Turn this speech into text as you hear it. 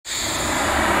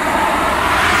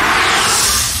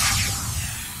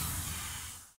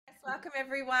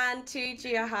Everyone to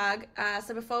GeoHug.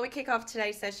 So before we kick off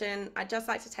today's session, I'd just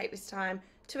like to take this time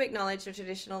to acknowledge the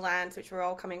traditional lands which we're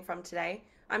all coming from today.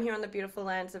 I'm here on the beautiful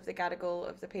lands of the Gadigal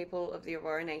of the people of the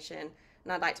Aurora Nation,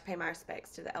 and I'd like to pay my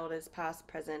respects to the elders past,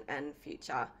 present and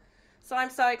future. So I'm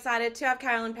so excited to have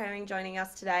Carolyn Perring joining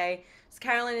us today. So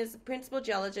Carolyn is the Principal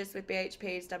Geologist with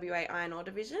BHP's WA Iron Ore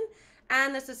Division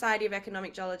and the Society of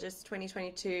Economic Geologists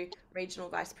 2022 Regional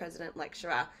Vice President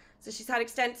Lecturer. So she's had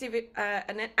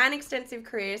an extensive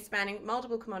career spanning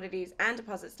multiple commodities and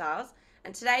deposit styles,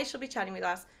 and today she'll be chatting with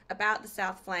us about the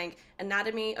South Flank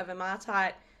anatomy of a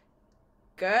Martite-Goethite,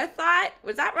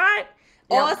 was that right?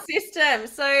 Yep. Ore system.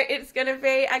 So it's going to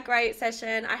be a great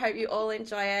session. I hope you all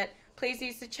enjoy it. Please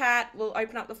use the chat. We'll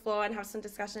open up the floor and have some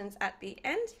discussions at the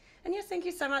end. And yes, thank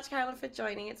you so much, Carolyn, for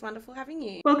joining. It's wonderful having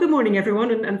you. Well, good morning, everyone,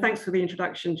 and thanks for the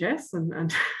introduction, Jess,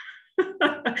 and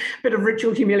a bit of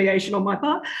ritual humiliation on my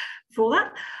part for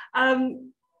that.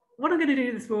 What I'm going to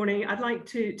do this morning, I'd like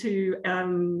to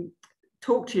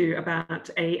talk to you about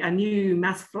a new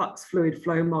mass flux fluid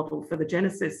flow model for the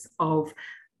genesis of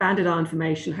banded iron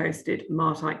formation hosted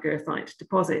Martite-Goethite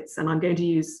deposits. And I'm going to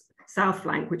use South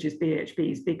Flank, which is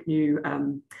BHP's big new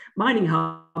mining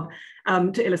hub,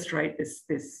 to illustrate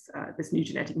this new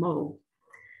genetic model.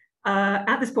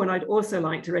 At this point, I'd also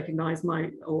like to acknowledge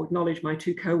my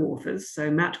two co-authors, so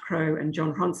Matt Crow and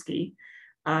John Hronsky,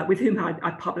 with whom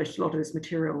I published a lot of this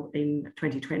material in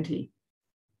 2020.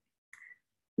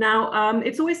 Now,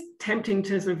 it's always tempting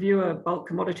to sort of view a bulk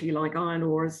commodity like iron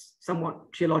ore as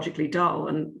somewhat geologically dull,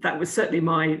 and that was certainly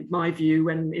my view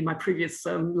when in my previous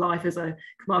life as a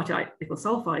commodite nickel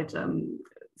sulfide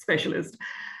specialist.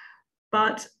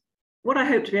 But what I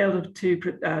hope to be able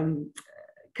to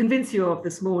convince you of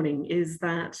this morning is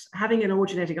that having an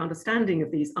ore-genetic understanding of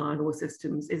these iron ore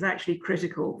systems is actually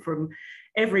critical from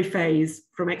every phase,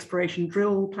 from exploration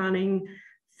drill planning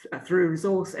through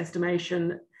resource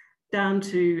estimation down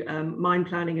to mine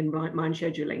planning and mine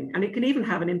scheduling. And it can even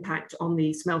have an impact on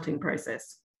the smelting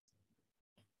process.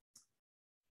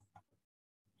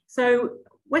 So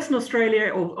Western Australia,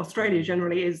 or Australia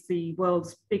generally, is the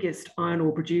world's biggest iron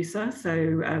ore producer.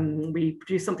 So we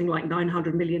produced something like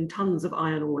 900 million tonnes of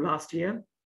iron ore last year.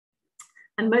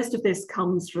 And most of this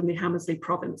comes from the Hamersley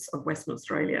province of Western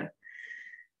Australia.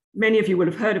 Many of you will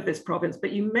have heard of this province,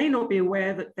 but you may not be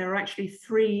aware that there are actually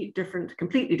three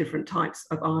completely different types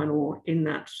of iron ore in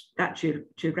that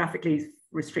geographically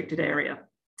restricted area.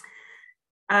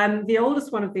 The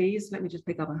oldest one of these, let me just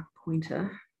pick up a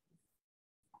pointer.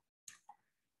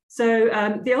 So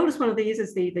the oldest one of these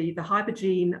is the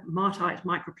hypogene Martite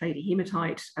microplate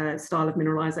hematite style of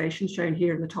mineralization shown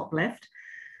here in the top left.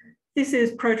 This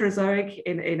is Proterozoic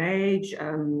in age,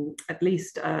 at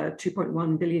least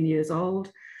 2.1 billion years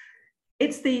old.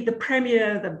 It's the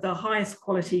premier, the highest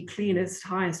quality, cleanest,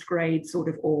 highest grade sort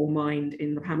of ore mined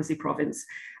in the Hamersley province.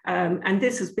 And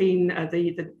this has been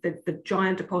the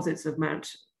giant deposits of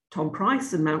Mount Tom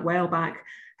Price and Mount Whaleback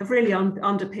have really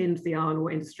underpinned the iron ore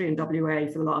industry in WA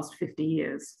for the last 50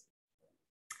 years.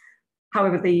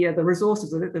 However, the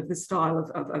resources of this style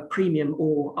of premium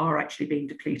ore are actually being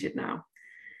depleted now.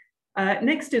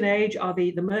 Next in age are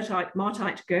the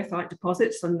Martite-Goethite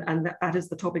deposits, and that is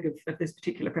the topic of this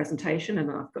particular presentation. And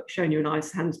I've shown you a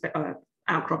nice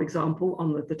outcrop example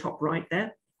on the top right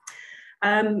there.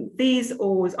 These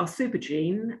ores are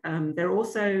supergene. They're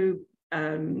also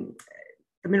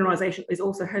the mineralization is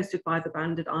also hosted by the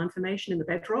banded iron formation in the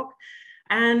bedrock.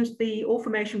 And the ore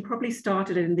formation probably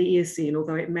started in the Eocene,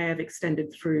 although it may have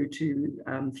extended through the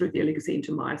Oligocene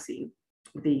to Miocene.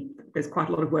 There's quite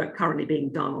a lot of work currently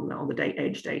being done on the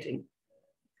age dating.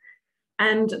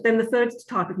 And then the third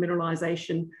type of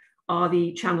mineralization are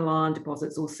the channel iron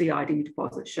deposits, or CID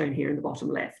deposits, shown here in the bottom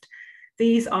left.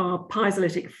 These are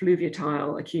piezolytic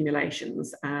fluviatile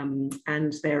accumulations, and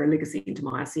they're Oligocene to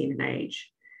Miocene in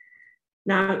age.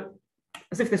 Now,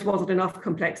 as if this wasn't enough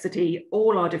complexity,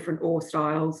 all our different ore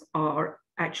styles are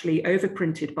actually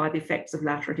overprinted by the effects of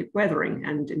lateritic weathering.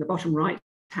 And in the bottom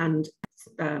right-hand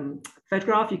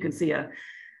photograph, you can see a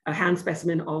hand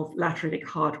specimen of lateritic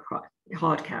hard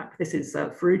cap. This is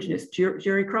ferruginous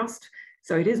jury crust.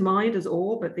 So it is mined as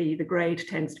ore, but the grade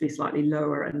tends to be slightly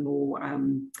lower and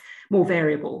more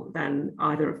variable than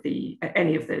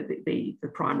any of the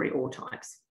primary ore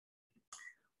types.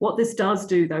 What this does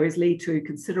do, though, is lead to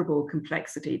considerable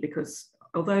complexity, because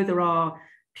although there are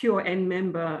pure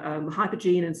N-member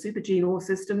hypogene and supergene ore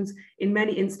systems, in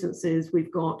many instances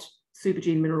we've got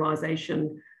supergene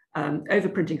mineralization,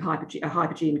 overprinting a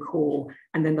hypogene core,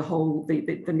 and then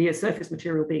the near surface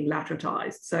material being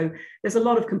lateritized. So there's a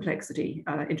lot of complexity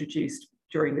introduced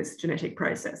during this genetic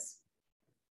process.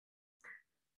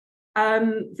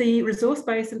 The resource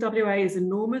base in WA is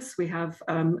enormous. We have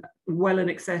well in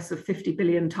excess of 50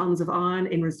 billion tonnes of iron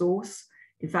in resource.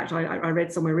 In fact, I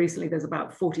read somewhere recently there's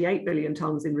about 48 billion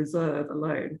tonnes in reserve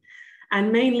alone.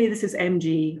 And mainly this is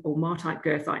MG or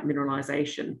Martite-Goethite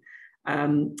mineralization.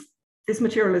 This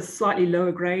material is slightly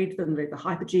lower grade than the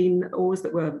hypogene ores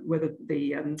that were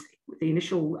the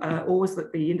initial ores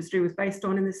that the industry was based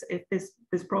on in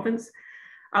this province.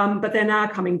 But they're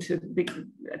now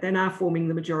they're now forming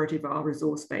the majority of our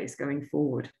resource base going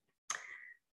forward.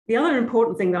 The other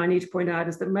important thing that I need to point out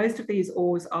is that most of these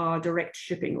ores are direct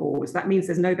shipping ores. That means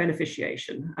there's no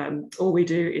beneficiation. All we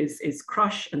do is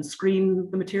crush and screen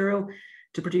the material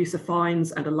to produce a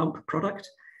fines and a lump product.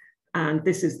 And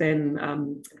this is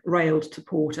then railed to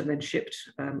port and then shipped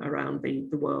around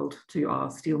the world to our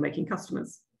steelmaking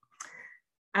customers.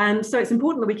 And so it's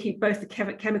important that we keep both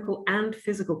the chemical and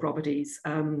physical properties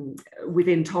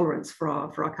within tolerance for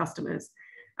our customers.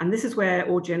 And this is where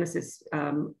ore genesis,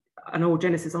 an ore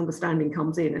genesis understanding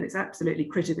comes in, and it's absolutely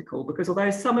critical, because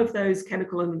although some of those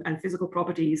chemical and physical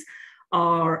properties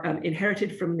are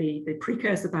inherited from the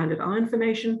precursor banded iron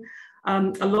formation,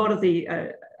 a lot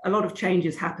of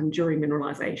changes happen during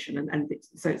mineralization, and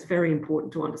so it's very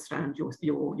important to understand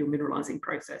your mineralizing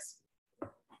process.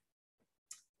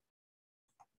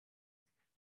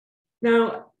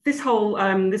 Now, this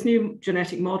new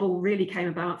genetic model really came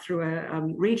about through a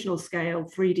regional scale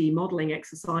 3D modeling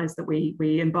exercise that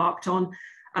we embarked on,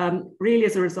 really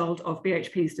as a result of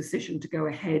BHP's decision to go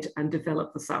ahead and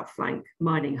develop the South Flank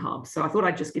mining hub. So I thought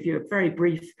I'd just give you a very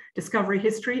brief discovery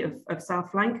history of South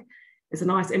Flank. There's a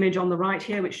nice image on the right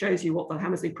here, which shows you what the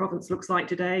Hamersley province looks like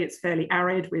today. It's fairly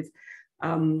arid with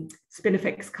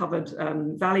spinifex covered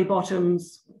valley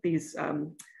bottoms, these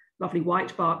lovely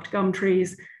white barked gum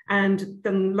trees, and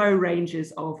then low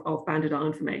ranges of banded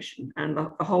iron formation. And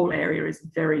the whole area is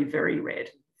very, very red,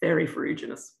 very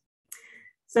ferruginous.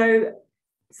 So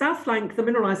South Flank, the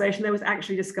mineralization there was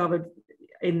actually discovered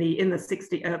in the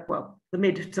 60s, the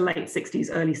mid to late 60s,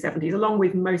 early 70s, along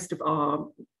with most of our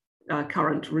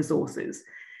current resources.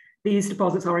 These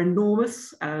deposits are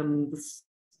enormous.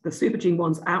 The supergene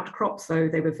ones outcrop, so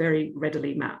they were very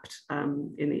readily mapped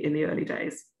in the early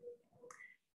days.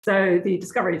 So the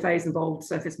discovery phase involved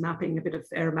surface mapping, a bit of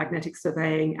aeromagnetic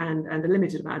surveying, and a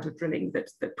limited amount of drilling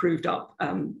that proved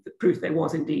there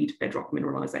was indeed bedrock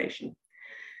mineralization.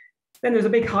 Then there was a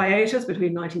big hiatus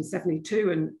between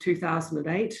 1972 and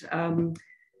 2008.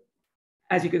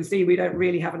 As you can see, we don't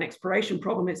really have an exploration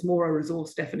problem, it's more a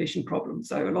resource definition problem.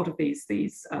 So a lot of these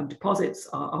deposits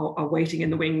are waiting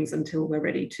in the wings until we're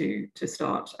ready to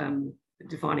start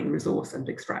defining resource and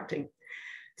extracting.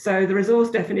 So the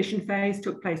resource definition phase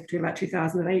took place between about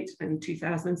 2008 and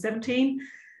 2017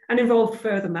 and involved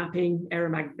further mapping,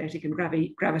 aeromagnetic and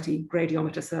gravity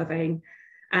gradiometer surveying,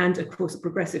 and of course a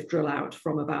progressive drill out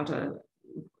from about a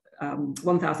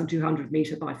 1,200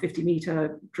 metre by 50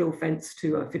 metre drill fence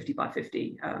to a 50 by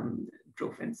 50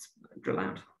 drill fence drill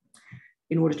out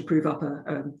in order to prove up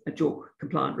a JORC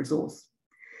compliant resource.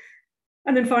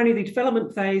 And then finally, the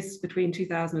development phase between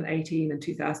 2018 and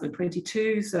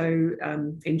 2022. So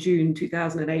in June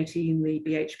 2018, the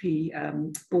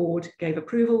BHP board gave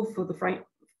approval for the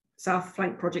South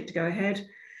Flank project to go ahead.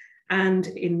 And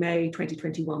in May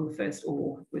 2021, the first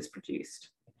ore was produced.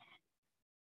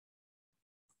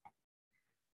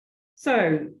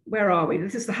 So where are we?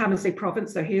 This is the Hamersley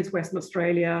province. So here's Western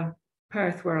Australia,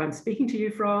 Perth, where I'm speaking to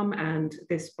you from. And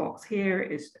this box here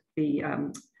is the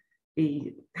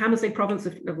Hamersley province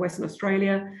of Western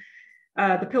Australia.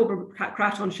 The Pilbara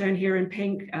Craton shown here in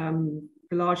pink,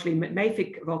 the largely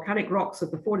mafic volcanic rocks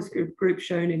of the Fortis group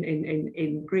shown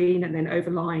in green, and then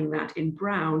overlying that in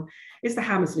brown is the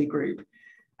Hamersley group.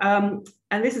 And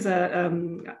this is a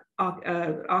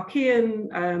Archean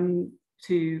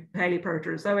to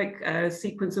Paleoproterozoic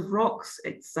sequence of rocks.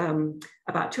 It's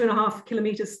about 2.5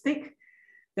 kilometers thick.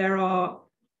 There are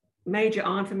major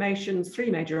iron formations,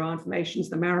 3 major iron formations: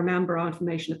 the Marramamba iron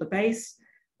formation at the base,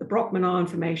 the Brockman iron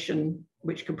formation,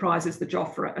 which comprises the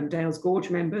Jofra and Dales Gorge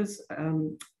members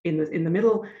in the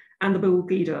middle, and the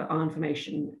Bulgida iron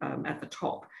formation at the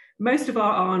top. Most of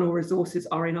our iron ore resources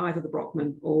are in either the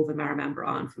Brockman or the Marramamba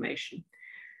iron formation.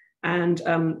 And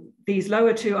these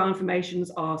lower 2 iron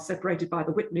formations are separated by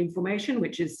the Whitman formation,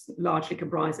 which largely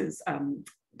comprises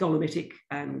dolomitic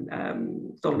and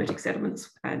dolomitic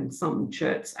sediments and some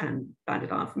cherts and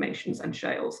banded iron formations and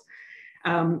shales.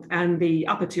 And the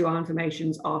upper 2 iron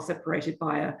formations are separated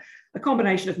by a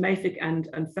combination of mafic and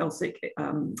felsic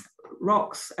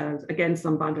rocks, again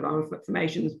some banded iron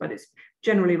formations, but it's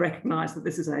generally recognized that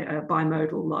this is a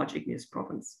bimodal large igneous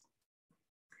province.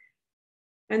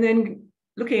 And then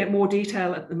Looking at more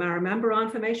detail at the Marramamba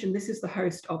iron formation, this is the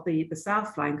host of the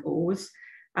south flank ores.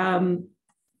 Sorry,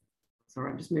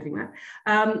 I'm just moving that.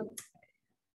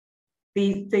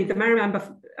 The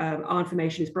Marramamba iron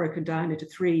formation is broken down into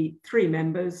three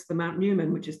members. The Mount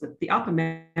Newman, which is the upper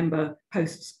member,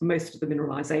 hosts most of the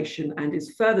mineralization and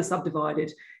is further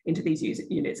subdivided into these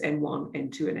units N1,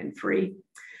 N2, and N3.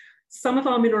 Some of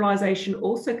our mineralization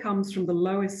also comes from the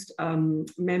lowest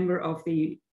member of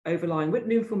the overlying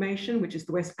Whitnum formation, which is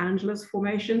the West Angeles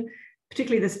formation,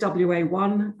 particularly this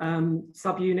WA1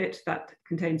 subunit that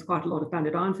contains quite a lot of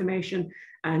banded iron formation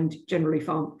and generally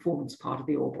forms part of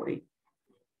the ore body.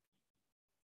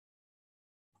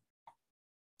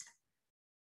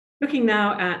 Looking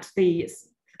now at the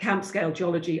camp scale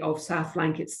geology of South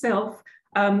Flank itself,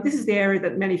 this is the area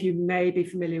that many of you may be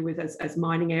familiar with as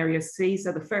mining area C.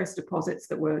 So the first deposits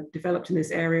that were developed in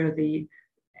this area, the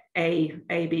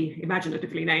AB,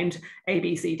 imaginatively named A,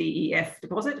 B, C, D, E, F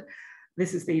deposit.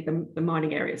 This is the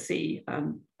mining area C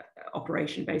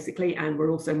operation, basically, and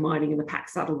we're also mining in the Pack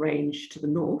Saddle Range to the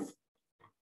north.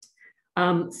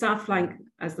 South Flank,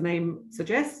 as the name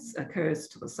suggests, occurs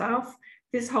to the south.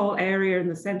 This whole area in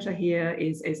the center here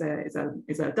is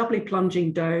a doubly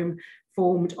plunging dome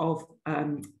formed of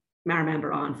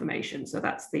Marramamba iron formation. So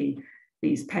that's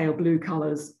these pale blue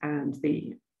colors, and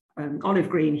the olive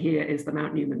green here is the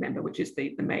Mount Newman member, which is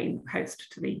the main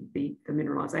host to the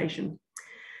mineralization.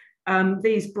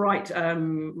 These bright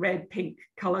red pink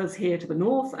colors here to the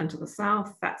north and to the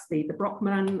south, that's the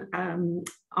Brockman iron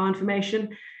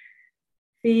formation.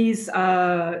 These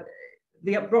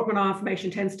the Brockman iron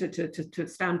formation tends to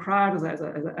stand proud as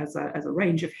a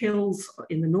range of hills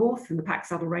in the north, in the Pack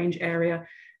Saddle Range area,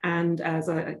 and as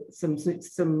some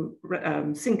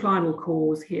synclinal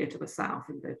cores here to the south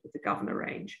in the Governor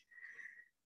Range.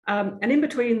 And in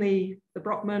between the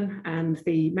Brockman and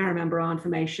the Marramamba iron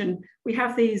formation, we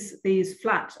have these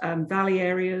flat valley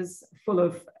areas full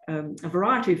of a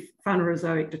variety of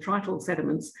Phanerozoic detrital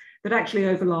sediments that actually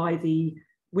overlie the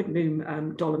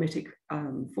Whitnum dolomitic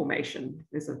formation.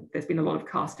 There's been a lot of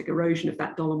karstic erosion of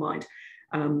that dolomite,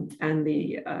 and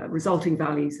the resulting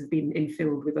valleys have been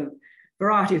infilled with a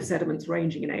variety of sediments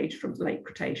ranging in age from late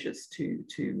Cretaceous to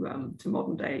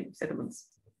modern day sediments.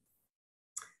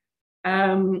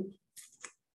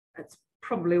 That's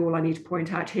probably all I need to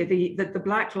point out here. The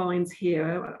black lines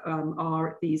here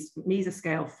are these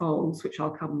mesoscale folds, which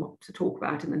I'll come to talk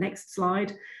about in the next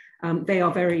slide. They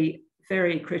are very,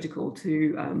 very critical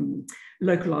to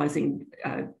localizing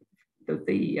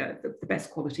the best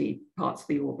quality parts of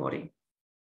the ore body.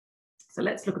 So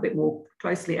let's look a bit more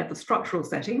closely at the structural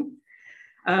setting.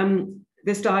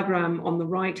 This diagram on the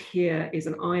right here is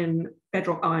an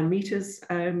bedrock iron meters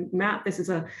map. This is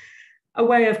a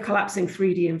way of collapsing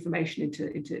 3D information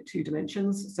into 2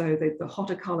 dimensions. So the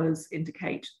hotter colors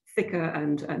indicate thicker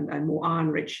and more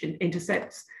iron-rich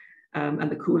intercepts,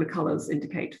 and the cooler colors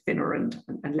indicate thinner and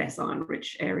less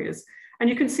iron-rich areas. And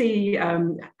you can see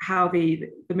how the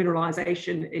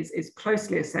mineralization is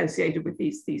closely associated with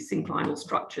these synclinal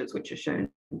structures, which are shown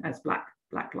as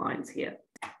black lines here.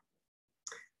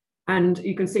 And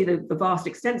you can see the vast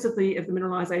extents of the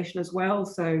mineralization as well.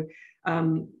 So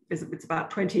it's about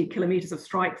 20 kilometers of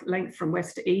strike length from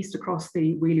west to east across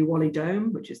the Wheelie Wally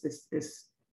Dome, which is this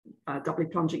doubly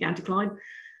plunging anticline.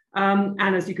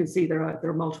 And as you can see, there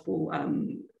are multiple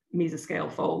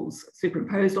mesoscale folds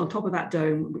superimposed on top of that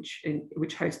dome,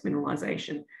 which host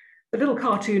mineralization. The little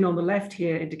cartoon on the left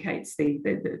here indicates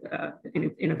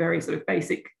in a very sort of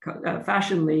basic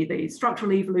fashion the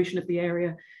structural evolution of the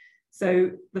area.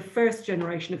 So the first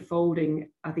generation of folding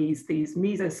are these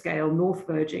mesoscale north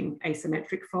verging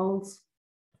asymmetric folds.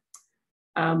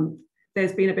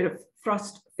 There's been a bit of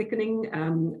thrust thickening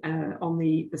on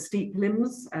the steep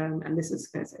limbs, and this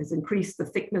has increased the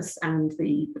thickness and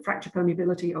the fracture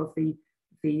permeability of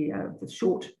the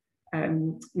short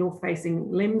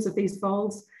north-facing limbs of these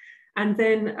folds. And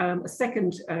then a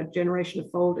second generation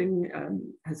of folding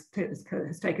has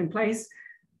taken place,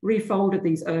 refolded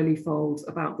these early folds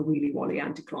about the Wheelie Wally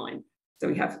anticline. So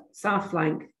we have south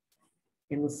flank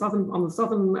on the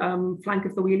southern flank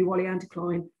of the Wheelie Wally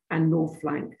anticline, and north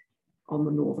flank on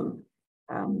the northern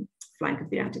flank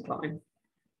of the anticline.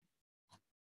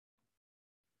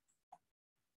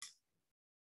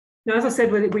 Now, as I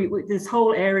said, this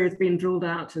whole area has been drilled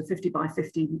out to 50 by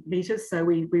 50 meters, so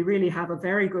we really have a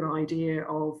very good idea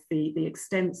of the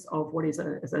extents of what is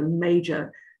a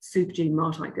major supergene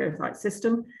Martite-Goethite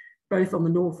system, both on the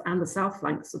north and the south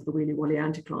flanks of the Wheelie Wally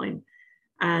anticline.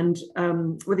 And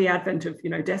with the advent of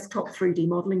desktop 3D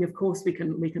modeling, of course, we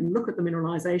can look at the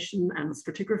mineralization and the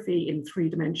stratigraphy in 3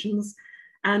 dimensions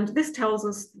And this tells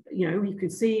us, you can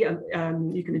see,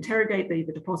 you can interrogate the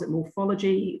deposit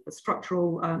morphology, the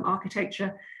structural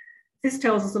architecture. This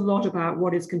tells us a lot about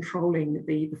what is controlling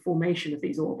the formation of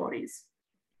these ore bodies.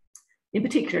 In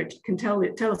particular, it can tell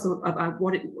us about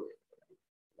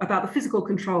the physical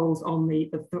controls on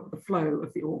the flow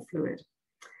of the ore fluid.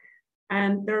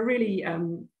 And there are really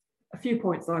a few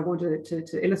points that I wanted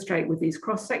to illustrate with these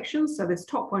cross sections. So this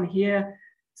top one here,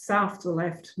 south to the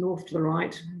left, north to the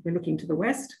right, we're looking to the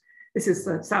west. This is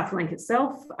the South Flank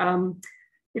itself.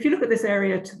 If you look at this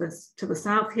area to the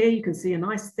south here, you can see a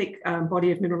nice thick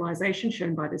body of mineralization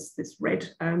shown by this red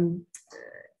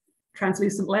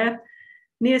translucent layer.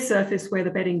 Near surface, where the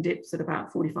bedding dips at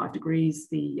about 45 degrees,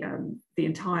 almost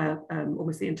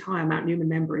the entire Mount Newman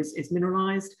member is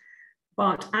mineralized.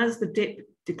 But as the dip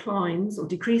declines or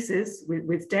decreases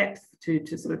with depth to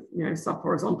sort of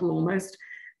sub-horizontal almost,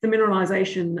 the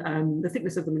mineralization, the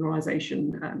thickness of the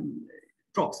mineralization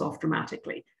drops off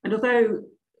dramatically. And although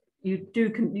you do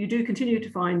continue to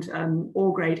find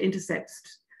ore grade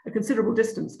intercepts a considerable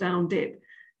distance down dip,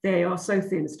 they are so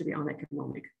thin as to be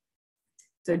uneconomic.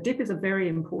 So dip is a very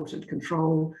important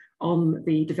control on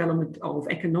the development of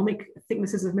economic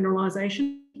thicknesses of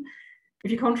mineralization. If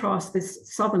you contrast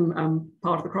this southern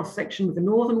part of the cross-section with the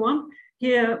northern one,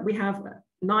 here we have a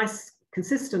nice,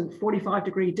 consistent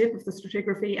 45-degree dip of the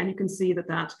stratigraphy, and you can see that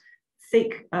that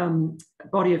thick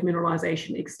body of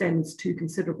mineralization extends to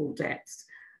considerable depths.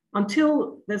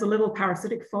 Until there's a little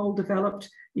parasitic fold developed,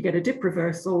 you get a dip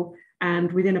reversal,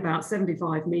 and within about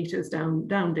 75 meters down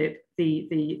dip,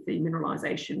 the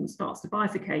mineralization starts to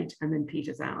bifurcate and then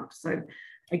peters out. So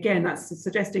again, that's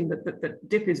suggesting that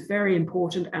dip is very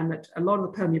important and that a lot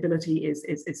of the permeability is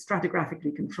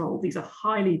stratigraphically controlled. These are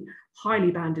highly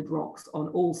banded rocks on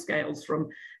all scales, from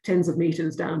tens of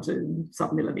meters down to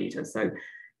sub-millimeters. So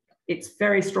it's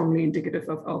very strongly indicative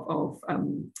of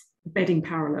bedding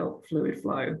parallel fluid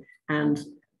flow. And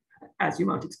as you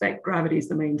might expect, gravity is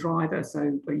the main driver.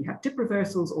 So where you have dip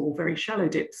reversals or very shallow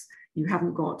dips, you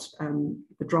haven't got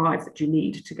the drive that you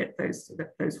need to get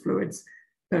those fluids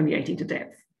permeating to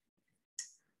depth.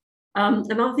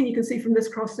 Another thing you can see from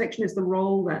this cross-section is the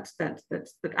role that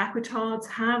aquitards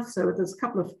have. So there's a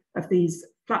couple of these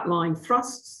flat-lying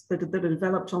thrusts that are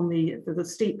developed on the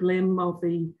steep limb of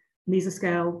the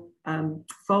mesoscale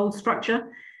fold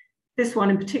structure. This one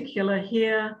in particular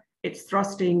here, it's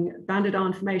thrusting banded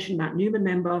iron formation Mount Newman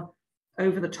member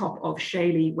over the top of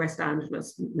shaly West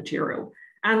Angeles material.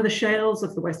 And the shales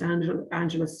of the West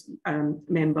Angeles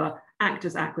member act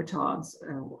as aquitards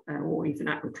or even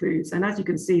aquiclues. And as you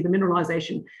can see, the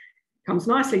mineralization comes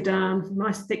nicely down,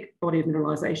 nice thick body of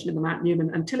mineralization in the Mount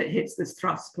Newman until it hits this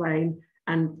thrust plane,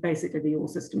 and basically the ore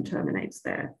system terminates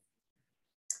there.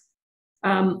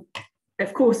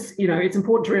 Of course, it's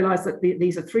important to realize that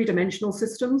these are three-dimensional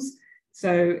systems.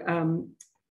 So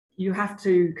you have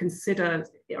to consider,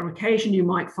 on occasion, you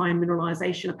might find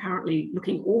mineralization apparently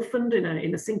looking orphaned in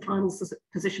a synclinal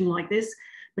position like this,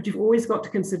 but you've always got to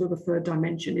consider the third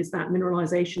dimension. Is that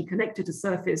mineralization connected to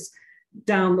surface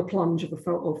down the plunge of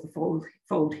the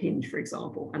fold hinge, for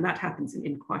example? And that happens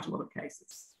in quite a lot of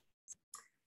cases.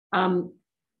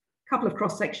 Couple of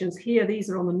cross sections here. These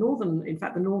are on the northern, in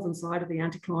fact, the northern side of the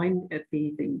anticline at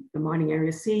the mining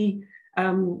area C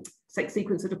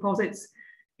sequence of deposits.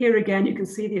 Here again, you can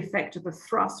see the effect of the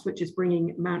thrust, which is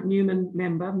bringing Mount Newman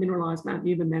member, mineralized Mount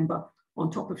Newman member, on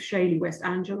top of shaly West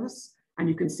Angeles. And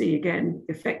you can see again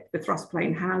the effect the thrust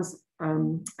plane has,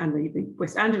 and the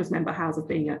West Angeles member has of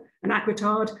being an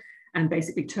aquitard and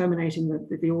basically terminating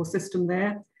the ore system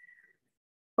there.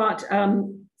 But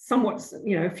somewhat,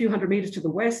 a few hundred meters to the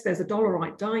west, there's a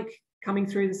dolerite dike coming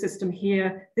through the system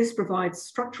here. This provides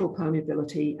structural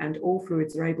permeability, and ore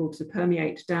fluids are able to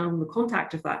permeate down the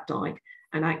contact of that dike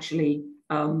and actually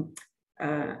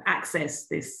access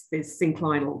this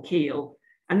synclinal keel.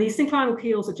 And these synclinal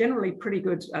keels are generally pretty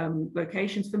good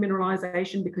locations for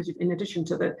mineralization, because in addition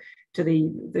to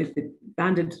the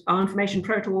banded iron formation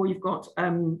proto-ore, you've got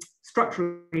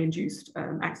structurally induced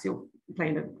axial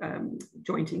planar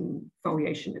jointing,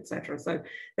 foliation, etc. So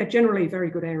they're generally very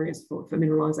good areas for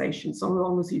mineralization, so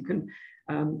long as you can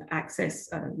access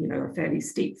a fairly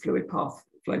steep fluid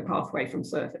flow pathway from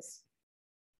surface.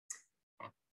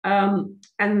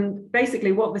 And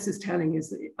basically what this is telling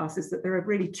us is that there are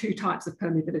really two types of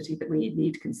permeability that we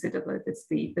need to consider. It's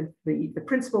the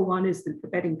principal one is the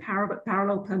bedding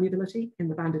parallel permeability in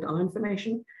the banded iron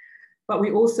formation, but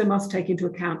we also must take into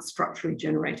account structurally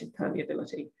generated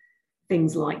permeability.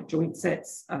 Things like joint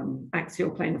sets,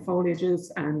 axial planar foliages,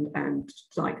 and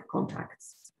dike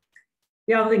contacts.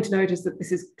 The other thing to note is that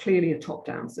this is clearly a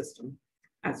top-down system,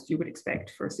 as you would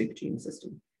expect for a supergene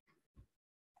system.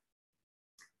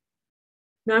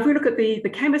 Now, if we look at the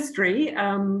chemistry,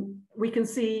 we can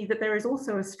see that there is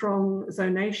also a strong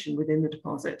zonation within the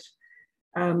deposit.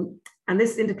 And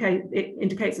this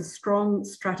indicates a strong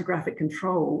stratigraphic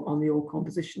control on the ore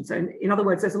composition. So in other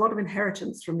words, there's a lot of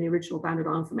inheritance from the original banded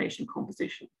iron formation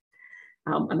composition.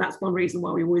 And that's one reason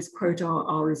why we always quote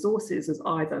our resources as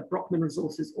either Brockman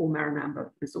resources or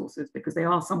Maramamba resources, because they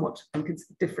are somewhat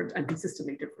different and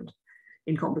consistently different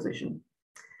in composition.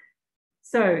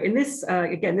 So in this,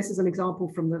 again, this is an example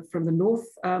from the north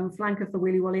flank of the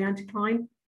Wheelie Wally anticline.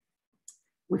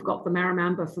 We've got the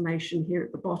Maramamba formation here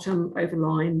at the bottom,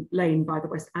 overlain by the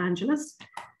West Angeles.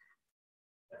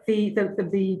 The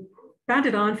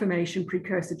banded iron formation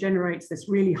precursor generates this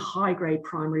really high-grade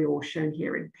primary ore shown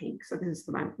here in pink. So this is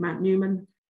the Mount Newman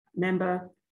member,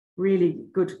 really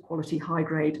good quality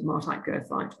high-grade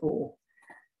Martite-Goethite ore.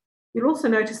 You'll also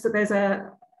notice that there's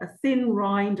a thin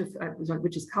rind of,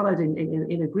 which is coloured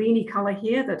in a greeny colour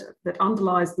here that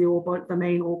underlies the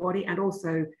main ore body and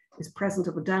also is present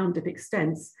at the down dip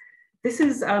extents. This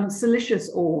is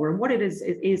silicious ore, and what it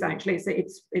is actually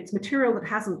it's material that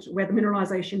hasn't, where the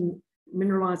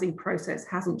mineralizing process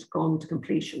hasn't gone to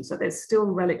completion. So there's still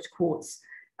relict quartz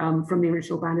from the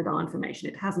original banded iron formation.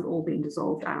 It hasn't all been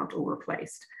dissolved out or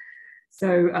replaced.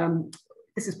 So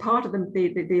this is part of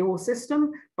the ore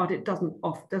system, but it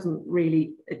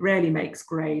rarely makes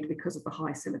grade because of the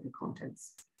high silica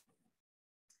contents.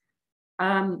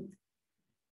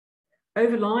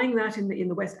 Overlying that in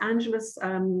the West Angeles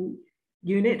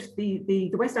unit,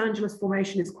 the West Angeles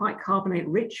formation is quite carbonate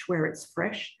rich where it's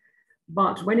fresh,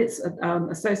 but when it's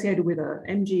associated with a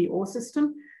MG ore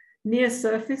system, near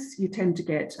surface you tend to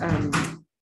get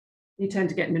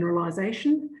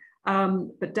mineralization,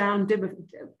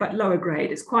 but lower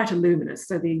grade. It's quite aluminous,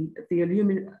 so the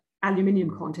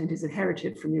aluminium content is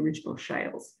inherited from the original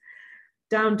shales.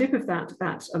 Down dip of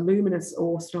that aluminous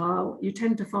ore style, you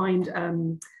tend to find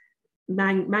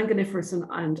manganiferous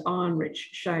and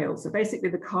iron-rich shales. So basically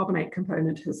the carbonate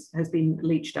component has been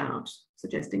leached out,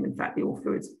 suggesting in fact the ore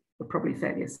fluids are probably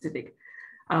fairly acidic.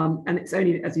 And it's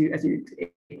only as you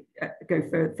go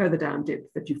further down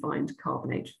dip that you find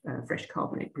fresh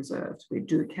carbonate preserved. We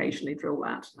do occasionally drill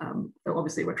that. Though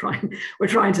obviously we're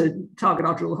trying to target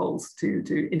our drill holes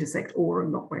to intersect ore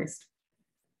and not waste.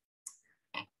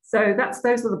 So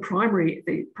those are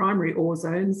the primary ore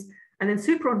zones. And then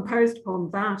superimposed upon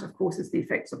that, of course, is the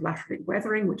effects of lateritic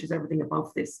weathering, which is everything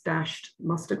above this dashed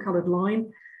mustard-coloured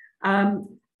line. And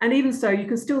even so, you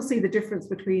can still see the difference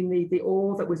between the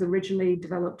ore that was originally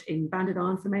developed in banded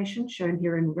iron formation, shown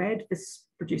here in red. This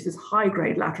produces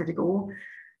high-grade lateritic ore,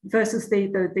 versus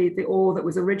the ore that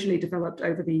was originally developed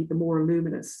over the more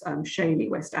luminous, shaly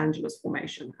West Angeles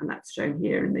formation, and that's shown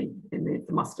here in the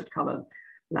mustard-coloured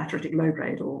lateritic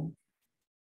low-grade ore.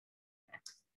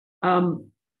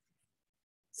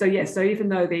 So yes, so even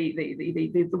though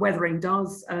the weathering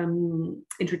does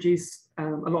introduce a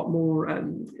lot more,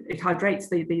 it hydrates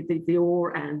the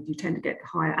ore, and you tend to get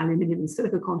higher aluminium and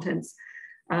silica contents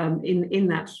in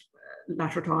that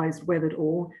lateritized weathered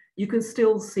ore, you can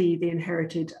still see the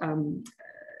inherited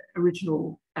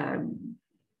original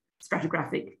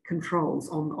stratigraphic controls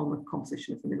on the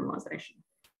composition of the mineralization.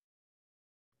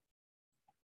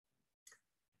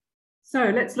 So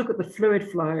let's look at the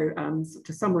fluid flow. In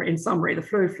summary, the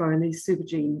fluid flow in these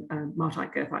supergene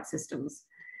Martite-Goethite systems.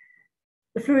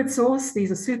 The fluid source, these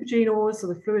are supergene ores, so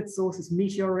the fluid source is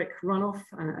meteoric runoff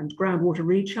and groundwater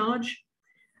recharge.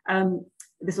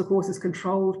 This, of course, is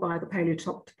controlled by the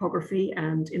paleotopography,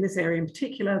 and in this area in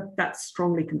particular, that's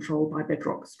strongly controlled by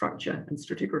bedrock structure and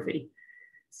stratigraphy.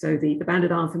 So the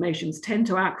banded iron formations tend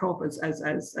to outcrop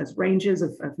as ranges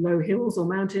of low hills or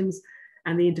mountains,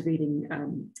 and the intervening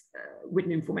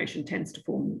Whitney formation tends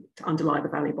to underlie the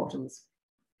valley bottoms.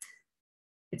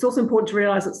 It's also important to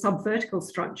realize that subvertical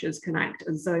structures can act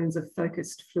as zones of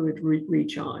focused fluid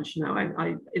recharge. Now,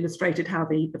 I illustrated how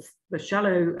the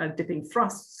shallow dipping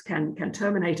thrusts can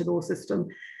terminate an ore system,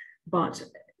 but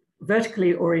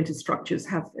vertically oriented structures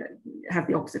have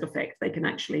the opposite effect. They can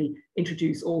actually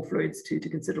introduce ore fluids to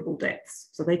considerable depths.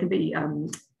 So they can be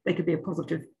a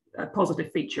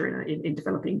positive feature in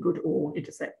developing good ore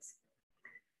intercepts.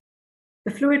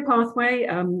 The fluid pathway,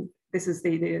 this is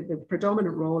the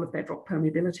predominant role of bedrock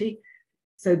permeability.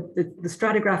 So the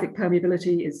stratigraphic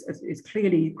permeability is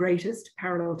clearly greatest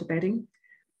parallel to bedding,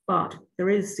 but there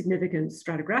is significant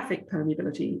stratigraphic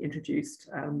permeability introduced,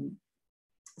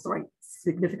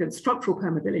 significant structural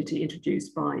permeability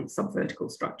introduced by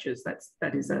subvertical structures.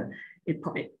 That is an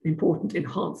important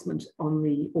enhancement on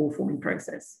the ore forming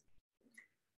process.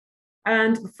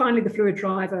 And finally, the fluid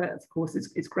driver, of course,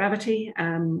 is gravity.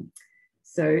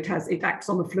 So it acts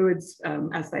on the fluids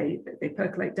as they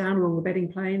percolate down along the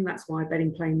bedding plane. That's why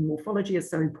bedding plane morphology is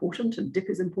so important and dip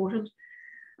is important.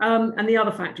 And the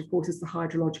other factor, of course, is the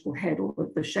hydrological head, or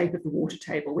the shape of the water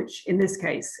table, which in this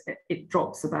case, it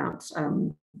drops about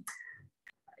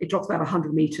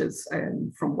 100 meters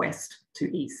from west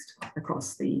to east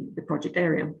across the project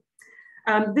area.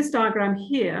 This diagram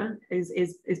here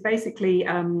is basically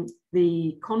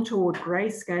the contoured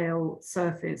grayscale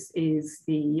surface is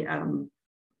the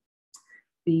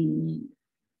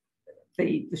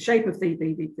shape of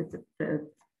the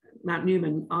Mount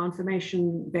Newman iron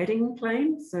formation bedding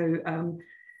plane. So,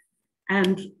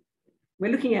 and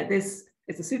we're looking at this,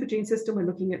 it's a supergene system. We're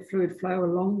looking at fluid flow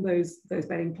along those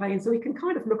bedding planes. So we can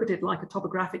kind of look at it like a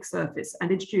topographic surface and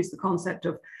introduce the concept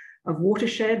of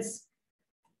watersheds,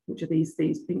 which are these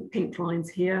pink lines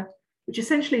here, which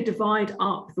essentially divide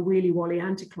up the Wheelie Wally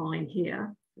anticline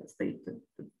here. That's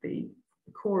the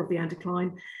core of the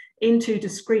anticline, into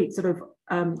discrete sort of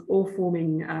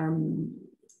ore-forming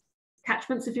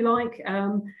catchments, if you like.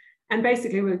 And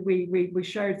basically, we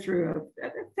showed through a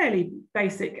fairly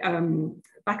basic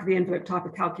back-of-the-envelope type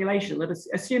of calculation that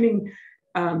assuming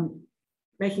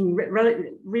making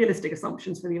realistic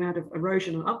assumptions for the amount of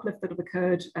erosion and uplift that have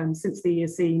occurred since the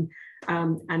Eocene,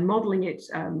 and modelling it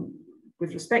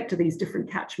with respect to these different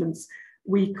catchments,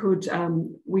 we could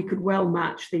well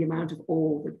match the amount of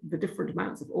ore, the different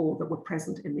amounts of ore that were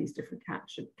present in these different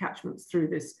catchments through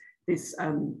this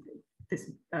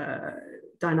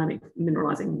dynamic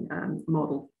mineralizing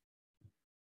model.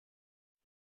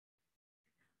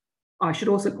 I should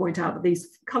also point out that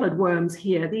these coloured worms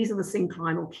here, these are the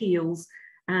synclinal keels,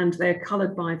 and they're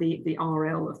coloured by the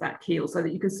RL of that keel, so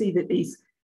that you can see that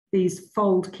these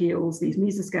fold keels, these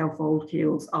mesoscale fold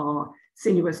keels, are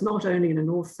sinuous not only in a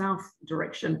north-south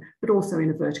direction, but also in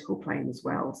a vertical plane as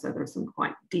well. So there are some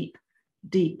quite deep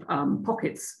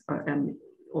pockets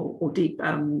or deep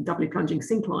doubly plunging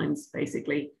synclines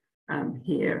basically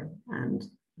here, and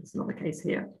there's another case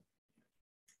here.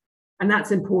 And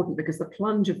that's important because the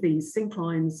plunge of these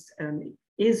synclines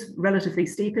is relatively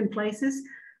steep in places,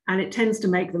 and it tends to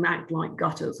make them act like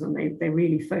gutters, and they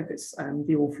really focus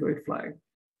the ore fluid flow.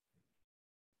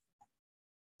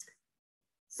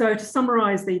 So to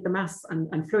summarize the mass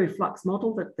and fluid flux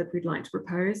model that we'd like to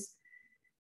propose,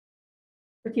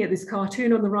 looking at this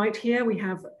cartoon on the right here, we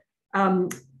have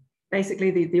basically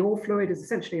the ore fluid is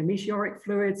essentially a meteoric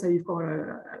fluid. So you've got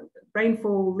a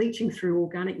rainfall leaching through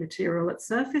organic material at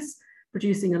surface,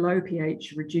 producing a low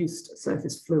pH reduced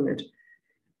surface fluid.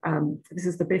 This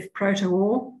is the BIF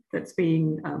proto-ore that's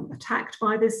being attacked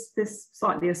by this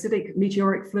slightly acidic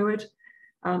meteoric fluid.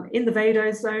 In the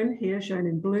vadose zone here, shown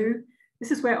in blue, this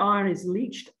is where iron is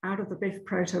leached out of the BIF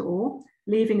proto-ore,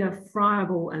 leaving a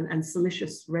friable and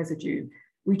silicious residue.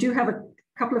 We do have a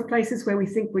couple of places where we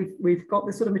think we've got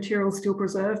this sort of material still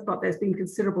preserved, but there's been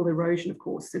considerable erosion, of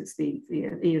course, since the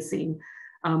Eocene.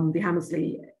 The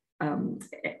Hammersley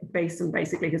basin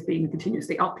basically has been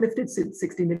continuously uplifted since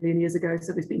 60 million years ago,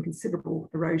 so there's been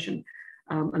considerable erosion,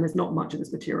 and there's not much of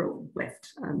this material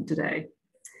left today.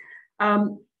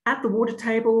 At the water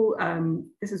table,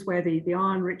 this is where the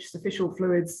iron-rich superficial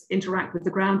fluids interact with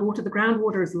the groundwater. The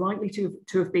groundwater is likely to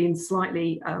have been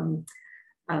slightly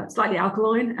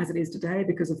alkaline, as it is today,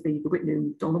 because of the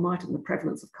Whitney dolomite and the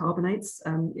prevalence of carbonates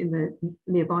in the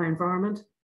nearby environment.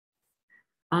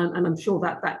 And I'm sure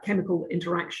that chemical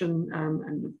interaction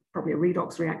and probably a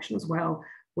redox reaction as well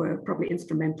were probably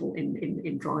instrumental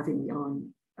in driving the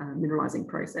iron mineralizing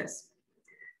process.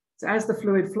 So as the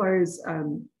fluid flows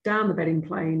down the bedding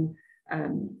plane,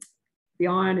 the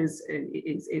iron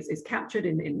is captured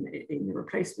in the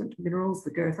replacement minerals,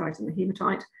 the goethite and the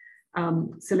hematite.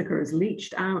 Silica is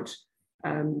leached out.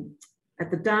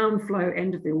 At the downflow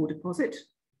end of the ore deposit,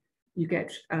 you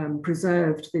get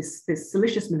preserved this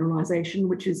silicious mineralization,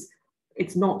 which is,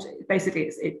 it's not,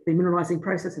 basically the mineralizing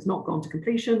process has not gone to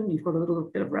completion. You've got a little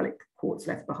bit of relic quartz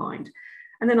left behind.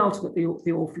 And then ultimately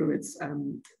the ore fluids,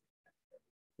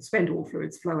 spent ore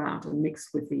fluids flow out and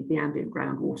mix with the ambient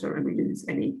groundwater, and we lose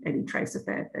any trace of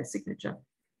their signature.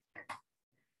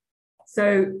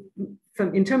 So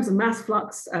in terms of mass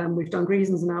flux, we've done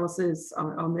Grison's analysis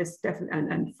on this,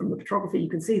 and from the petrography, you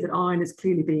can see that iron is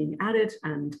clearly being added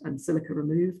and silica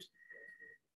removed.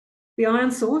 The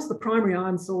iron source, the primary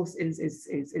iron source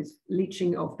is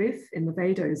leaching of BIF in the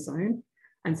vadose zone.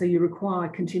 And so you require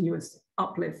continuous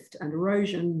uplift and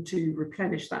erosion to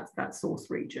replenish that source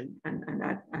region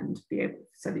and be able,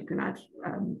 so that you can add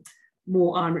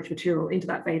more iron-rich material into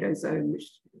that vadose zone,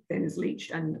 which then is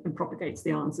leached and propagates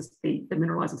the iron system, the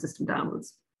mineralizing system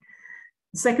downwards.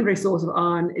 The secondary source of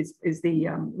iron is the,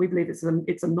 we believe it's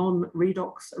a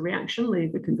non-redox reaction,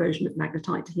 the conversion of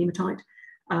magnetite to hematite.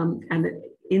 And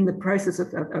in the process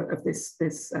of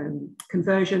this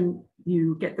conversion,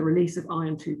 you get the release of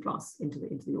iron 2+ into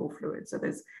the ore fluid. So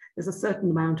there's a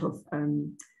certain amount of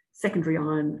secondary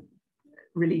iron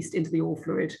released into the ore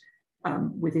fluid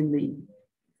within the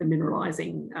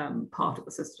mineralizing part of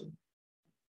the system.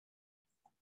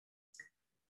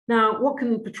 Now, what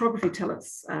can petrography tell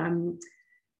us?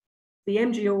 The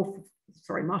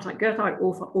Martite-Goethite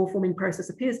ore forming process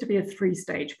appears to be a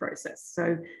 3-stage process.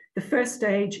 So the first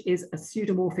stage is a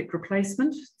pseudomorphic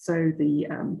replacement. So the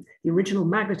original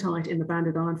magnetite in the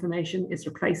banded iron formation is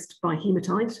replaced by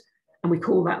hematite, and we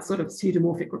call that sort of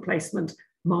pseudomorphic replacement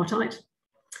Martite.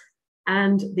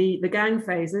 And the gang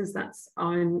phases, that's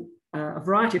iron, a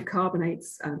variety of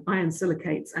carbonates, iron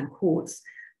silicates, and quartz.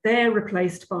 They're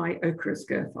replaced by ochreous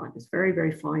goethite. It's very,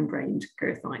 very fine-grained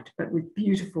goethite, but with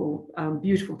beautiful,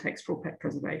 beautiful textural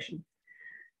preservation.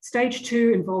 Stage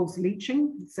 2 involves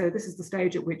leaching. So this is the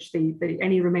stage at which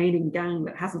any remaining gang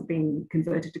that hasn't been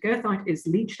converted to goethite is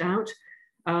leached out.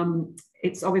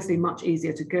 It's obviously much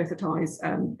easier to goethitize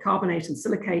carbonate and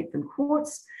silicate than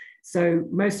quartz. So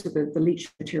most of the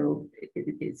leached material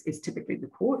is typically the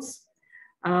quartz.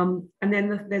 And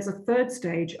then there's a third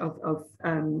stage of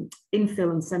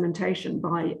infill and cementation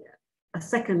by a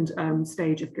second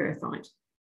stage of goethite.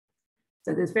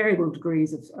 So there's variable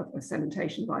degrees of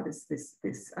cementation by this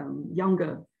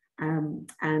younger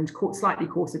and slightly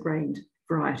coarser grained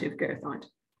variety of goethite.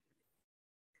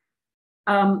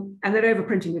 And then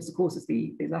overprinting this, of course, is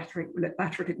the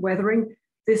lateritic weathering.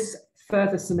 This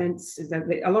further cements,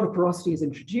 a lot of porosity is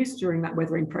introduced during that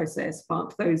weathering process,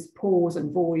 but those pores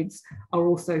and voids are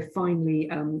also finely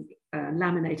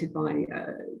laminated by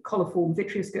coliform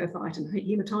vitreous goethite and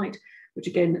hematite, which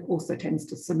again also tends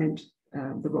to cement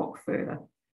the rock further.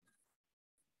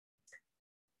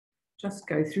 Just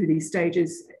go through these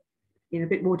stages in a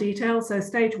bit more detail. So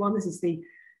stage 1, this is the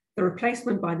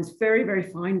replacement by this very,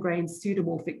 very fine-grained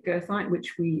pseudomorphic goethite,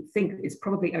 which we think is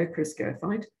probably ochreous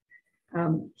goethite.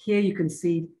 Here you can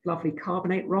see lovely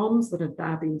carbonate rhombs that have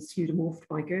now been pseudomorphed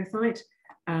by goethite,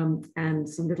 and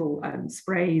some little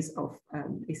sprays of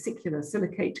acicular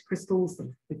silicate crystals that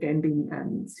have again been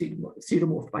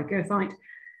pseudomorphed by goethite.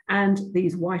 And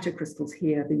these whiter crystals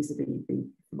here, these are the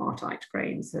Martite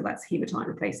grains. So that's hematite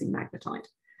replacing magnetite.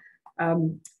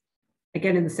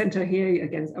 Again, in the center here,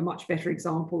 again, a much better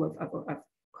example of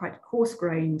quite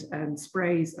coarse-grained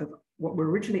sprays of what were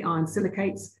originally iron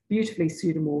silicates, beautifully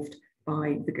pseudomorphed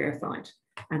by the goethite.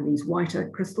 And these whiter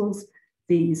crystals,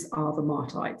 these are the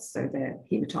Martites, so they're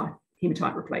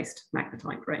hematite replaced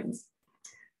magnetite grains.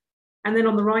 And then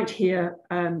on the right here,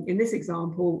 in this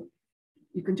example,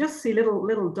 you can just see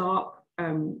little dark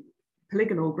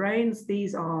polygonal grains.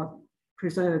 These are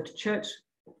preserved chert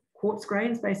quartz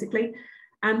grains, basically.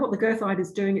 And what the goethite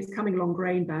is doing, it's coming along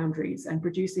grain boundaries and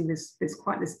producing this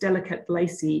delicate,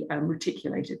 lacy,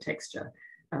 reticulated texture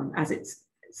as it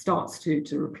starts to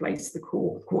replace the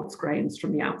quartz grains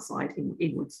from the outside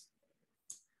inwards.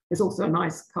 There's also a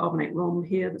nice carbonate rhomb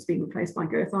here that's been replaced by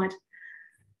goethite.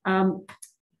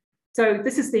 So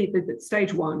this is the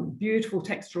stage 1, beautiful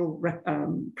textural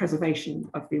preservation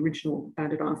of the original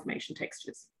banded iron formation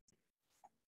textures.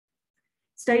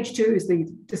 Stage 2 is the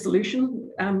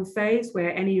dissolution phase,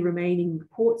 where any remaining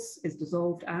quartz is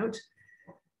dissolved out.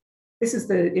 This is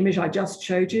the image I just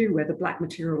showed you, where the black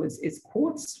material is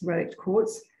quartz, relic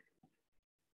quartz.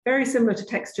 Very similar to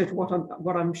texture to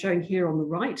what I'm showing here on the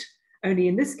right, only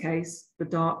in this case, the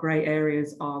dark gray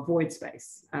areas are void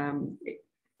space.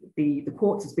 The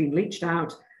quartz has been leached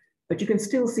out, but you can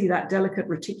still see that delicate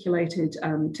reticulated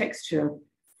texture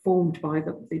formed by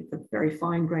the very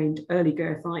fine-grained early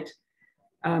goethite.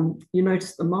 You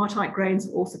notice the Martite grains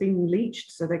have also been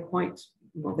leached, so they're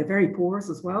they're very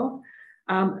porous as well.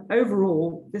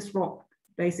 Overall, this rock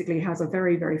basically has a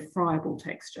very, very friable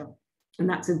texture. And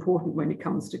that's important when it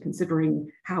comes to considering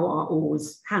how our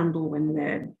ores handle when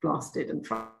they're blasted and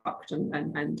trucked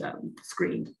and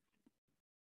screened.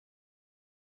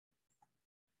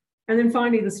 And then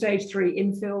finally, the stage 3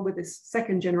 infill with this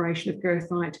second generation of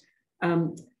goethite.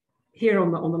 Here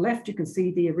on the left, you can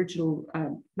see the original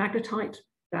magnetite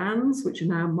bands, which are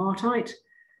now Martite.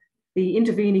 The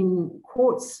intervening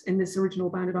quartz in this original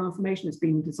banded iron formation has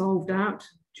been dissolved out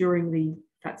during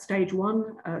that stage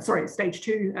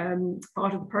 2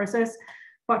 part of the process.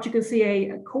 But you can see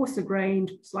a coarser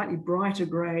grained, slightly brighter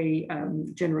gray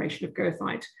generation of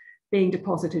goethite being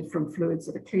deposited from fluids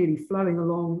that are clearly flowing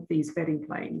along these bedding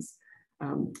planes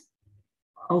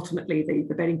ultimately,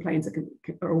 the bedding planes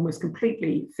are almost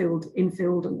completely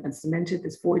infilled and cemented.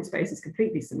 This void space is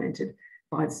completely cemented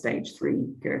by the stage 3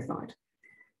 goethite.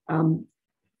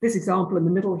 This example in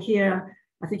the middle here,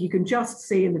 I think you can just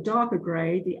see in the darker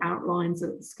grey the outlines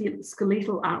of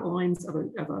skeletal outlines of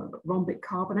a rhombic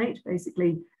carbonate,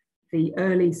 basically the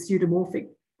early pseudomorphic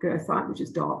goethite, which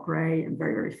is dark grey and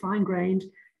very, very fine grained.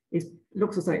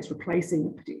 Looks as though it's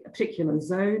replacing a particular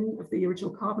zone of the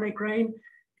original carbonate grain.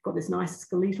 Got this nice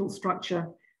skeletal structure.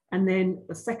 And then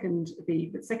the second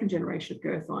generation of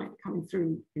goethite coming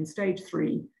through in stage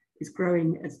 3 is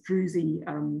growing as druzy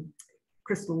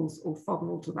crystals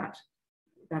orthogonal to that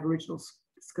original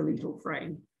skeletal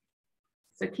frame.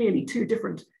 So clearly 2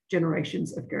 different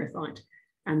generations of goethite.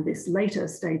 And this later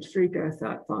stage 3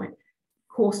 goethite,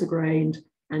 coarser grained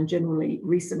and generally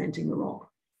re-cementing the rock,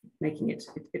 making it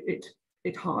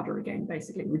harder again,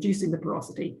 basically, reducing the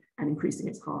porosity and increasing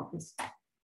its hardness.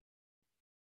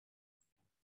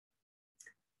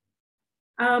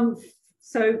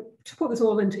 So to put this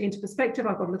all into perspective,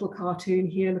 I've got a little cartoon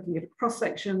here looking at a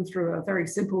cross-section through a very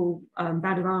simple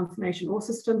banded iron formation ore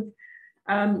system.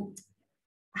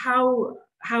 How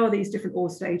are these different ore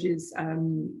stages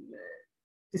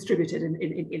distributed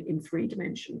in 3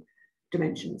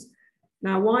 dimensions?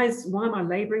 Now, why am I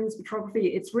labouring this petrography?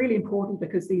 It's really important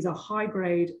because these are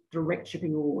high-grade direct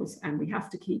shipping ores, and we have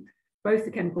to keep both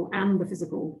the chemical and the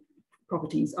physical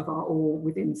properties of our ore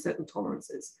within certain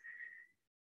tolerances.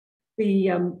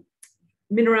 The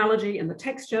mineralogy and the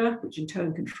texture, which in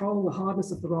turn control the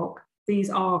hardness of the rock, these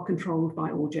are controlled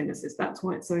by orogenesis. That's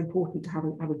why it's so important to have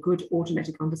a good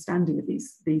orogenetic understanding of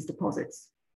these deposits.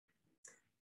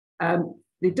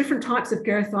 The different types of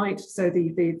goethite, so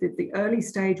the early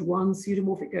stage 1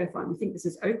 pseudomorphic goethite, we think this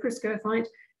is ochreous goethite.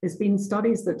 There's been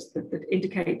studies that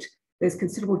indicate there's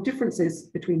considerable differences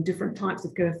between different types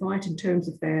of goethite in terms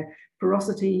of their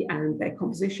porosity and their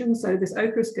composition. So this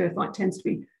ochreous goethite tends to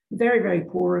be very, very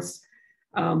porous.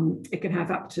 It can have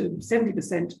up to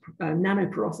 70%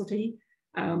 nanoporosity.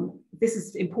 This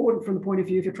is important from the point of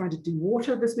view if you're trying to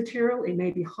dewater this material. It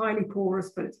may be highly porous,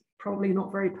 but it's probably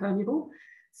not very permeable.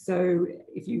 So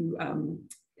if you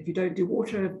don't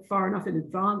dewater far enough in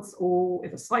advance, or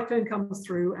if a cyclone comes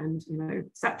through and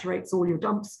saturates all your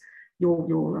dumps, your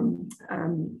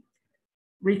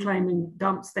reclaiming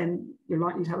dumps, then you're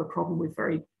likely to have a problem with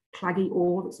very claggy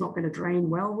ore that's not going to drain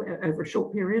well over a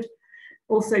short period.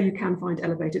 Also, you can find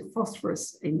elevated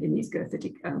phosphorus in these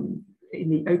goethitic, in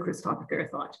the ochreous type of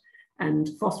goethite. And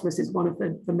phosphorus is one of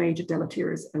the major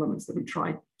deleterious elements that we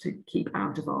try to keep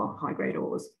out of our high-grade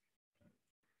ores.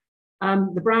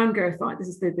 The brown goethite, this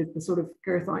is the sort of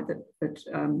goethite that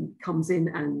comes in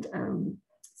and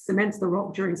cements the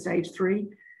rock during stage 3.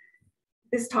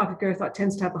 This type of goethite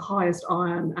tends to have the highest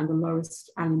iron and the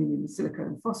lowest aluminium, silica,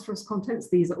 and phosphorus contents.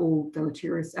 These are all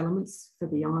deleterious elements for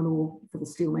the iron ore, for the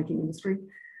steelmaking industry.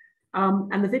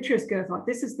 And the vitreous goethite,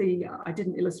 this is I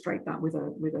didn't illustrate that with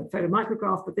a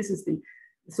photomicrograph, but this is the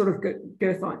sort of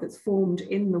goethite that's formed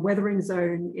in the weathering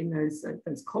zone in those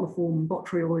coliform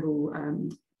botryoidal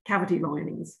cavity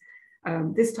linings.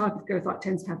 This type of goethite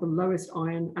tends to have the lowest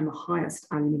iron and the highest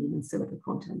aluminium and silica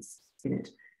contents in it.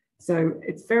 So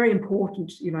it's very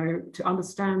important, to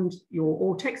understand your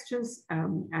ore textures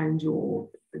and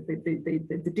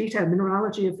the detailed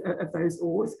mineralogy of those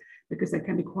ores, because there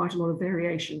can be quite a lot of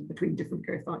variation between different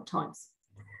goethite types.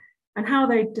 And how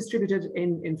they distributed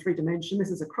in 3 dimensions.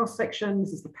 This is a cross section.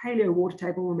 This is the paleo water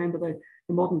table. Remember,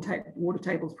 the modern water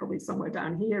table is probably somewhere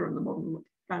down here, and the modern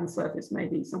land surface may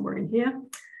be somewhere in here.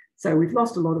 So we've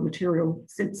lost a lot of material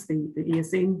since the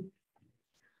Eocene.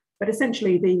 But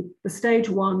essentially, the stage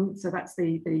 1, so that's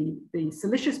the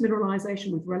silicious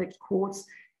mineralization with relict quartz,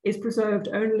 is preserved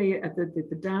only at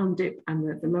the down dip and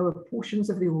the lower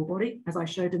portions of the ore body, as I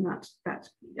showed in that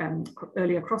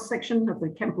earlier cross section of the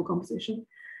chemical composition.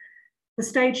 The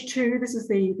stage 2, this is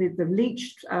the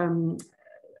leached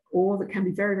ore that can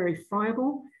be very, very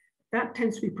friable. That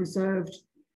tends to be preserved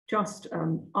just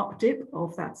up dip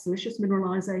of that silicious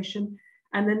mineralization.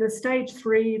 And then the stage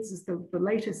 3, this is the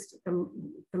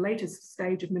latest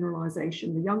stage of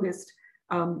mineralization, the youngest,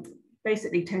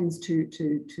 basically tends to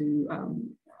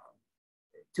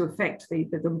affect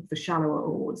the shallower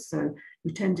ores. So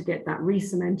you tend to get that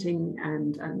re-cementing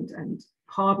and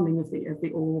hardening of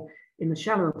the ore in the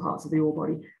shallower parts of the ore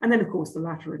body. And then, of course, the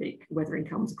lateritic weathering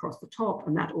comes across the top,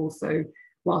 and that also,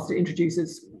 whilst it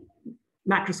introduces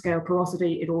macroscale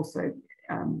porosity, it also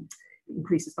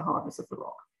increases the hardness of the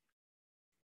rock.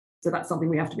 So that's something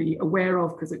we have to be aware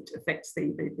of, because it affects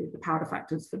the powder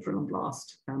factors for drill and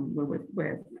blast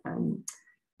when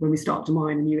we start to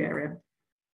mine a new area.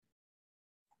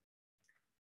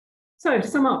 So to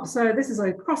sum up, so this is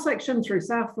a cross-section through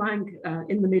South Flank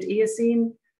in the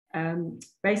mid-Eocene.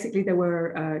 Basically, there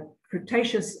were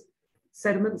Cretaceous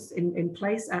sediments in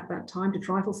place at that time,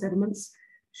 detrital sediments,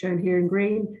 shown here in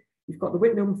green. You've got the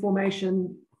Whitnum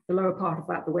Formation, the lower part of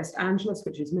that, the West Angeles,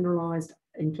 which is mineralized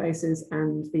in places,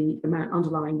 and the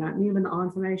underlying Mount Newman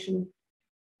Iron Formation.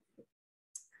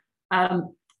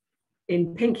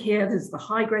 In pink here, there's the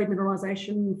high-grade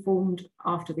mineralization formed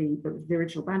after the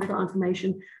original banded iron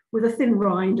formation, with a thin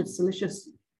rind of silicious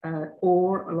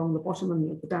ore along the bottom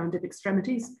and the down dip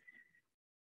extremities.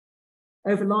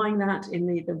 Overlying that in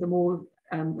the more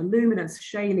luminous,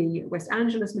 shaly West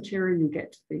Angeles material, you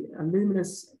get the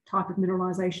luminous type of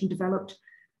mineralization developed.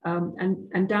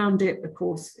 And down dip, of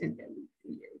course,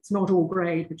 it's not all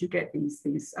grade, but you get these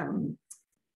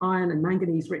iron and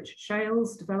manganese rich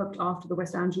shales developed after the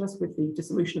West Angeles with the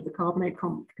dissolution of the carbonate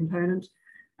component.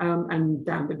 And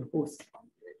down dip, of course,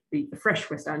 the fresh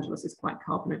West Angeles is quite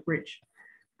carbonate rich.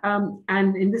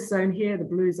 And in this zone here, the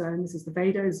blue zone, this is the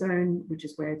Vado zone, which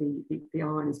is where the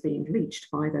iron is being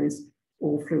leached by those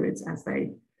ore fluids as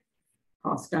they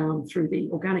pass down through the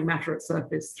organic matter at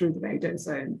surface, through the Vado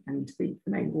zone and into the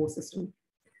main ore system.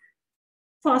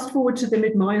 Fast forward to the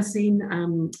mid-Miocene,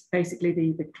 basically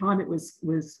the climate was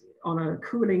on a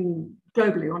cooling,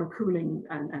 globally on a cooling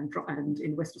and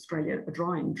in West Australia, a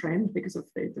drying trend because of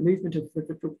the movement of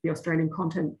the Australian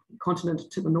continent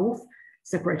to the north,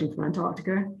 separating from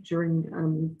Antarctica during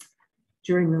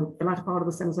the latter part of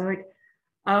the Cenozoic.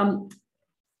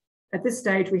 At this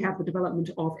stage, we have the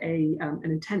development of an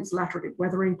intense lateritic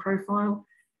weathering profile.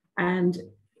 And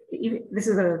this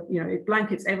is it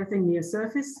blankets everything near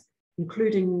surface,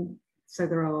 including, so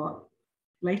there are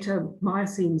later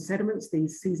Miocene sediments,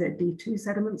 these CZD2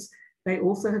 sediments. They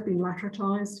also have been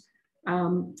lateritized,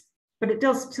 but it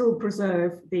does still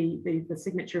preserve the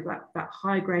signature of that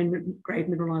high grade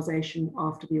mineralization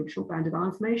after the original banded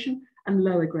iron formation and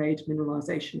lower grade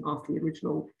mineralization after the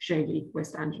original shaly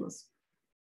West Angeles.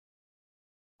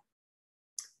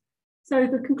 So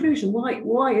the conclusion,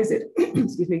 why is it,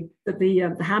 excuse me, that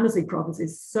the Hamersley province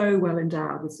is so well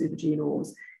endowed with supergene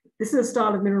ores? This is a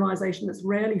style of mineralization that's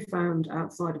rarely found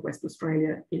outside of West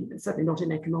Australia, certainly not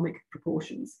in economic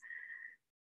proportions.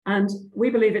 And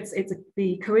we believe it's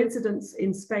the coincidence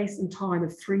in space and time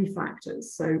of three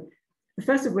factors. So the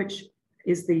first of which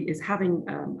is having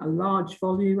a large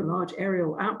volume, a large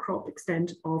aerial outcrop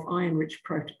extent of iron-rich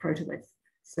protolith.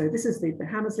 So this is the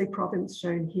Hamersley province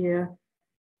shown here.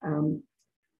 The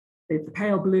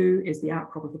pale blue is the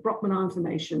outcrop of the Brockman Iron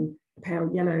Formation. The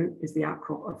pale yellow is the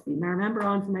outcrop of the Marramamba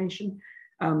Iron Formation.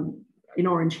 In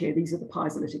orange here, these are the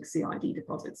Pisolithic CID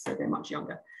deposits, so they're much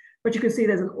younger. But you can see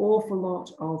there's an awful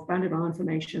lot of banded iron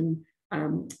formation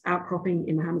outcropping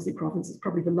in the Hamersley province. It's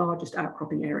probably the largest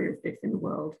outcropping area of BIF in the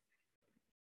world.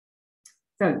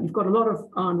 So you've got a lot of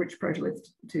iron-rich protolith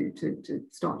to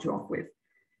start you off with.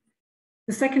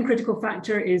 The second critical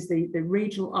factor is the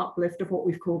regional uplift of what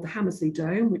we've called the Hamersley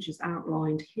Dome, which is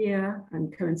outlined here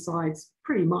and coincides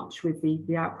pretty much with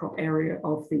the outcrop area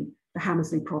of the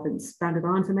Hamersley province banded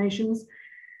iron formations.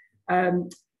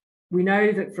 We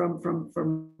know that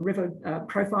from river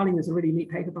profiling, there's a really neat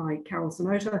paper by Carol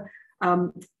Sonota.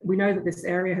 We know that this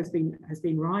area has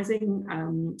been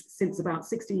rising since about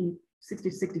 60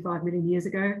 to 65 million years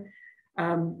ago.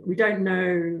 We don't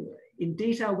know in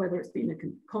detail whether it's been a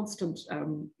constant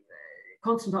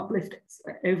uplift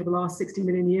over the last 60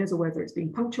 million years or whether it's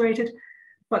been punctuated,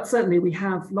 but certainly we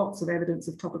have lots of evidence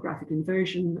of topographic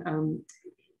inversion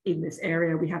in this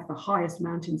area. We have the highest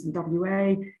mountains in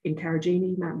WA, in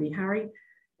Karajini, Mount Meharry,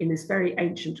 in this very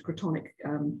ancient cratonic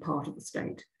part of the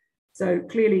state. So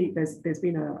clearly there's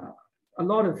been a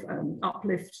lot of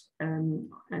uplift and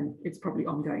it's probably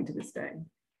ongoing to this day.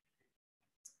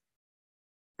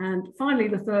 And finally,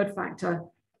 the third factor,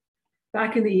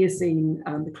 back in the Eocene,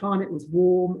 the climate was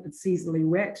warm and seasonally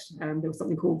wet. There was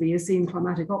something called the Eocene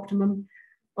climatic optimum.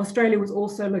 Australia was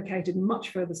also located much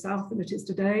further south than it is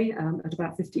today, at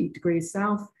about 50 degrees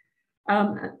south.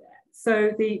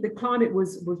 So the climate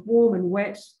was warm and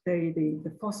wet. The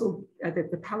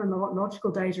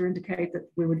palynological data indicate that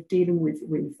we were dealing with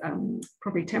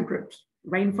probably temperate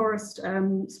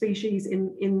rainforest species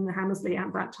in the Hamersley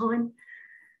at that time.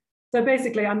 So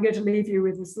basically, I'm going to leave you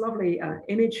with this lovely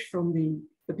image from the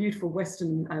beautiful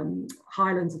western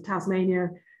highlands of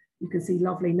Tasmania. You can see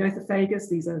lovely Nothofagus.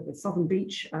 These are the southern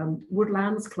beach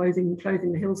woodlands clothing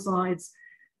the hillsides.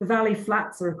 The valley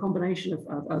flats are a combination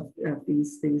of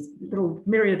these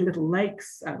myriad little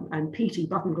lakes and peaty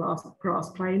button grass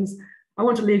plains. I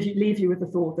want to leave you with the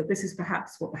thought that this is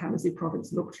perhaps what the Hamersley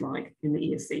province looked like in the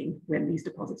Eocene when these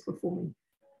deposits were forming.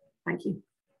 Thank you.